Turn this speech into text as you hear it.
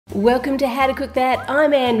Welcome to How to Cook That.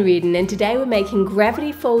 I'm Ann Reardon and today we're making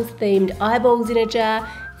Gravity Falls themed eyeballs in a jar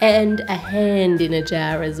and a hand in a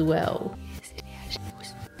jar as well.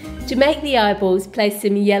 To make the eyeballs, place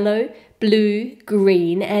some yellow, blue,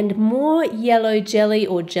 green and more yellow jelly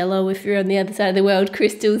or jello if you're on the other side of the world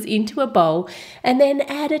crystals into a bowl, and then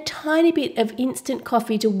add a tiny bit of instant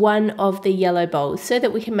coffee to one of the yellow bowls so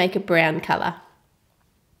that we can make a brown colour.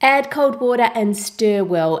 Add cold water and stir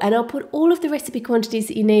well, and I'll put all of the recipe quantities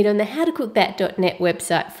that you need on the howtocookthat.net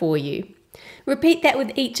website for you. Repeat that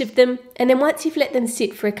with each of them, and then once you've let them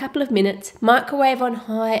sit for a couple of minutes, microwave on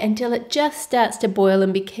high until it just starts to boil,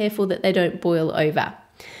 and be careful that they don't boil over.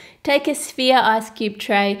 Take a sphere ice cube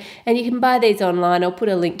tray, and you can buy these online. I'll put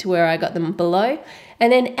a link to where I got them below,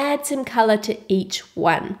 and then add some colour to each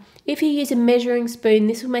one. If you use a measuring spoon,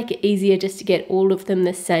 this will make it easier just to get all of them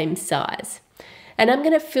the same size. And I'm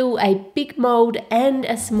going to fill a big mould and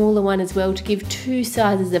a smaller one as well to give two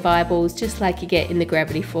sizes of eyeballs, just like you get in the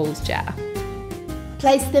Gravity Falls jar.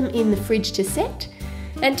 Place them in the fridge to set,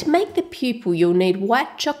 and to make the pupil you'll need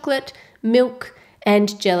white chocolate, milk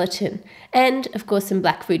and gelatin, and of course some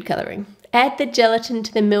black food colouring. Add the gelatin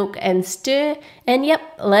to the milk and stir, and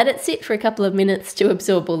let it sit for a couple of minutes to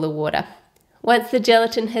absorb all the water. Once the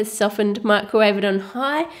gelatin has softened, microwave it on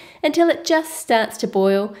high until it just starts to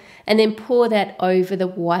boil, and then pour that over the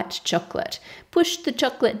white chocolate. Push the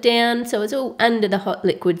chocolate down so it's all under the hot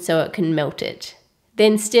liquid so it can melt it.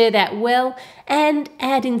 Then stir that well and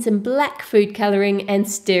add in some black food colouring and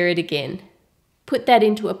stir it again. Put that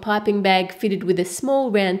into a piping bag fitted with a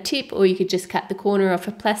small round tip, or you could just cut the corner off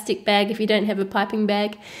a plastic bag if you don't have a piping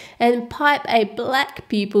bag, and pipe a black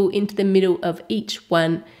pupil into the middle of each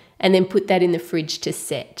one, and then put that in the fridge to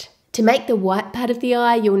set. To make the white part of the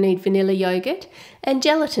eye, you'll need vanilla yogurt and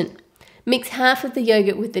gelatin. Mix half of the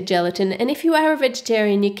yogurt with the gelatin, and if you are a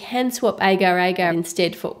vegetarian, you can swap agar-agar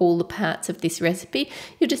instead for all the parts of this recipe.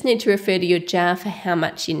 You'll just need to refer to your jar for how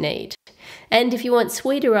much you need. And if you want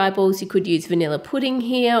sweeter eyeballs, you could use vanilla pudding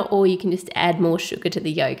here, or you can just add more sugar to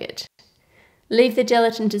the yogurt. Leave the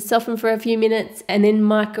gelatin to soften for a few minutes and then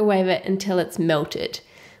microwave it until it's melted.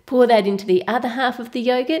 Pour that into the other half of the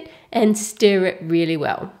yogurt and stir it really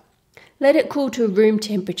well. Let it cool to room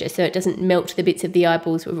temperature so it doesn't melt the bits of the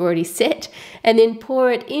eyeballs we've already set, and then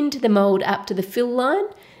pour it into the mould up to the fill line,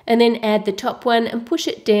 and then add the top one and push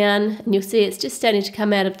it down, and you'll see it's just starting to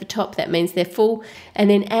come out of the top. That means they're full,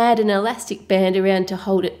 and then add an elastic band around to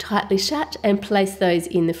hold it tightly shut and place those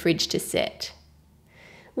in the fridge to set.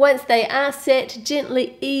 Once they are set,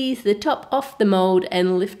 gently ease the top off the mould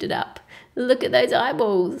and lift it up. Look at those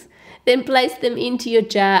eyeballs. Then place them into your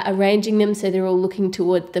jar, arranging them so they're all looking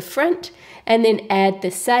toward the front, and then add the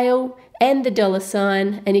sale and the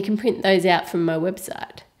 $sign, and you can print those out from my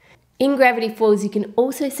website. In Gravity Falls, you can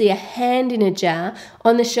also see a hand in a jar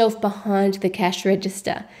on the shelf behind the cash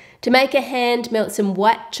register. To make a hand, melt some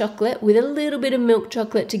white chocolate with a little bit of milk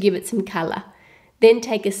chocolate to give it some colour. Then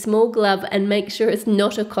take a small glove and make sure it's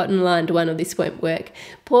not a cotton-lined one or this won't work.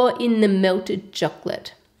 Pour in the melted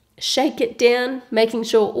chocolate. Shake it down, making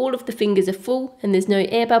sure all of the fingers are full and there's no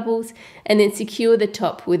air bubbles, and then secure the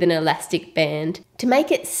top with an elastic band. To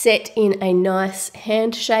make it set in a nice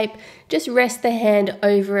hand shape, just rest the hand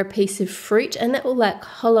over a piece of fruit, and that will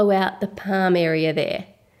hollow out the palm area there.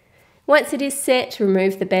 Once it is set,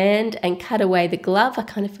 remove the band and cut away the glove. I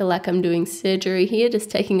kind of feel like I'm doing surgery here, just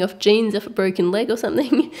taking off jeans off a broken leg or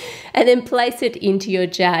something, and then place it into your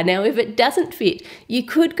jar. Now, if it doesn't fit, you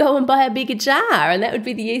could go and buy a bigger jar, and that would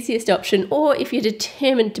be the easiest option. Or if you're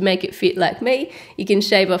determined to make it fit like me, you can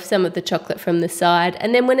shave off some of the chocolate from the side,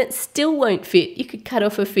 and then when it still won't fit, you could cut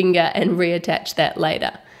off a finger and reattach that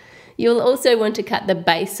later. You'll also want to cut the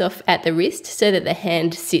base off at the wrist so that the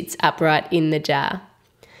hand sits upright in the jar.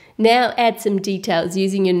 Now add some details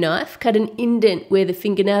using your knife. Cut an indent where the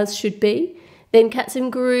fingernails should be, then cut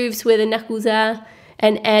some grooves where the knuckles are,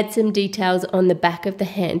 and add some details on the back of the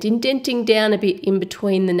hand, indenting down a bit in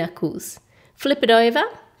between the knuckles. Flip it over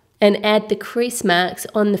and add the crease marks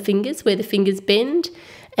on the fingers where the fingers bend,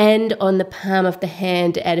 and on the palm of the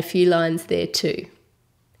hand, add a few lines there too.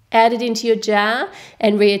 Add it into your jar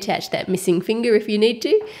and reattach that missing finger if you need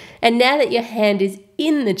to. And now that your hand is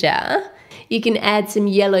in the jar, you can add some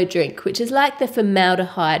yellow drink, which is like the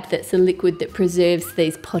formaldehyde that's the liquid that preserves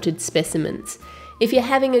these potted specimens. If you're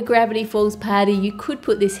having a Gravity Falls party, you could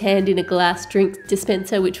put this hand in a glass drink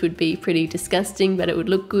dispenser, which would be pretty disgusting, but it would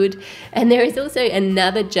look good. And there is also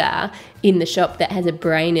another jar in the shop that has a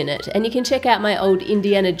brain in it. And you can check out my old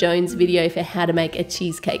Indiana Jones video for how to make a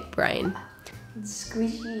cheesecake brain. It's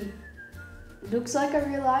squishy. It looks like a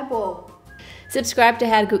real eyeball. Subscribe to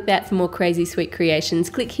How to Cook That for more crazy sweet creations.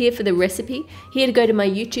 Click here for the recipe, here to go to my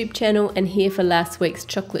YouTube channel, and here for last week's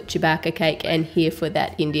chocolate Chewbacca cake, and here for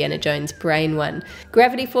that Indiana Jones brain one.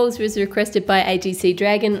 Gravity Falls was requested by AGC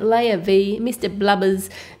Dragon, Leia V, Mr. Blubbers,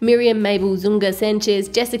 Miriam, Mabel, Zunga, Sanchez,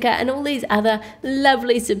 Jessica, and all these other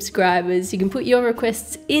lovely subscribers. You can put your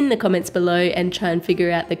requests in the comments below and try and figure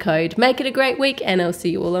out the code. Make it a great week, and I'll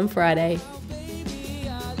see you all on Friday.